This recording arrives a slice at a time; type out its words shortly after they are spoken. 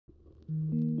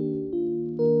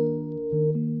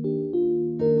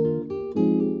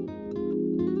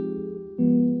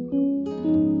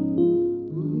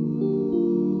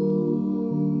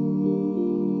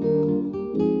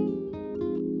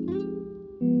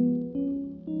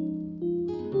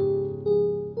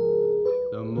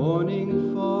The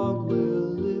morning fog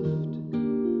will lift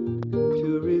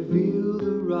to reveal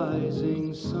the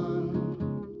rising sun.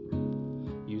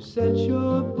 You set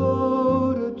your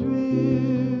boat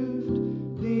adrift,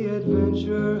 the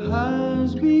adventure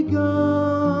has begun.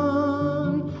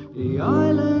 The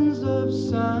islands of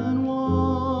San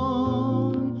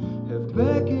Juan have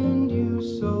beckoned you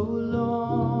so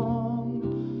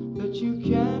long that you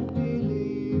can't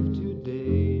believe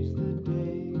today's the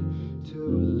day to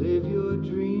live your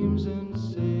dreams and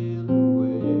sail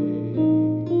away.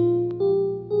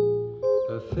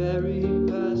 A ferry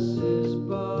passes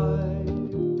by,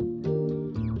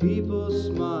 people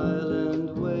smile and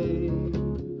wave.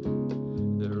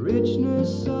 The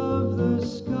richness of the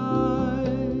sky,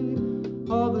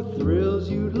 all the thrills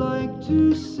you'd like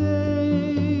to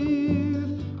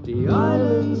save. The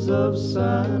islands of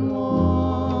San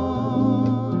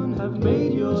Juan have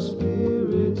made your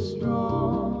spirit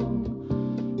strong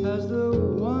as the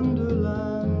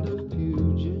wonderland of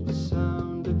Puget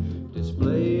Sound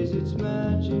displays its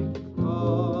magic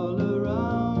all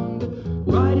around.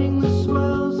 Riding the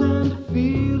swells and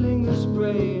feeling the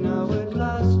spray, now at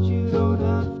last you don't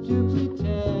have to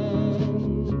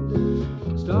pretend.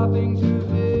 Stopping to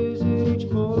visit each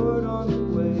port on the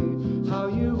way, how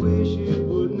you wish it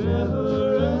would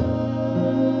never end.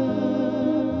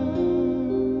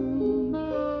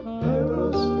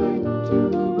 Arrow straight to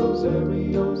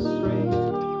Rosario straight,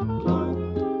 Clark,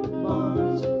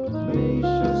 Mars,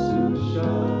 Meisha, Susha,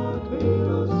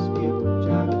 Kratos,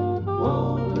 Skipjack,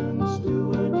 Wallen,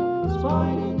 Stewart,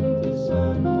 Spiding to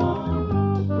San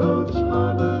Juan, Roach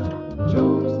Harbor,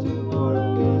 Jones to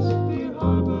Orcas, Deer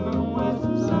Harbor, West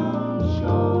Sound,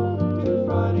 Shaw to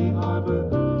Friday Harbor,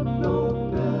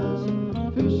 Lopez,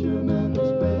 Fisherman's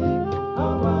Bay,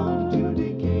 outbound to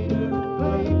Decatur,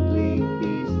 Blakely,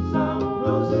 East Sound,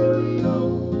 Rosario.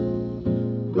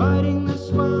 Riding the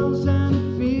swells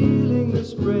and feeling the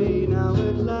spray, now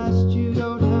at last you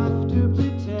don't have to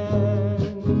pretend.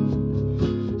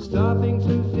 Stopping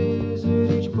to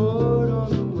visit each port on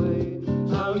the way,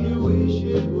 how you wish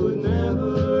it would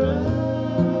never end.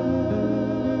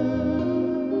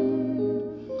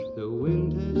 The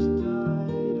wind has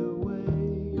died away,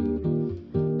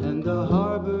 and the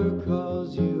harbor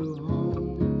calls you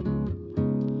home.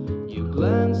 You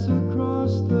glance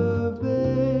across the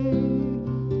bay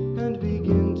and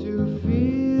begin to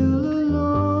feel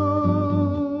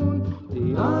alone.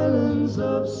 The islands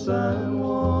of San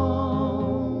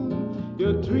Juan,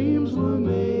 your dreams were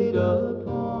made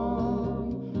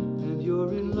upon, and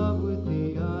you're in love with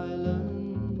the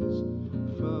islands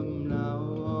from now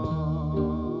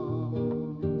on.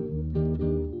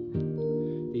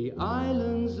 The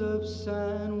islands of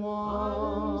San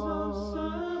Juan,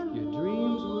 your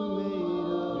dreams were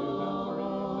made upon.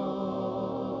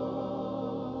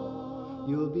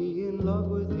 You'll be in love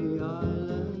with the islands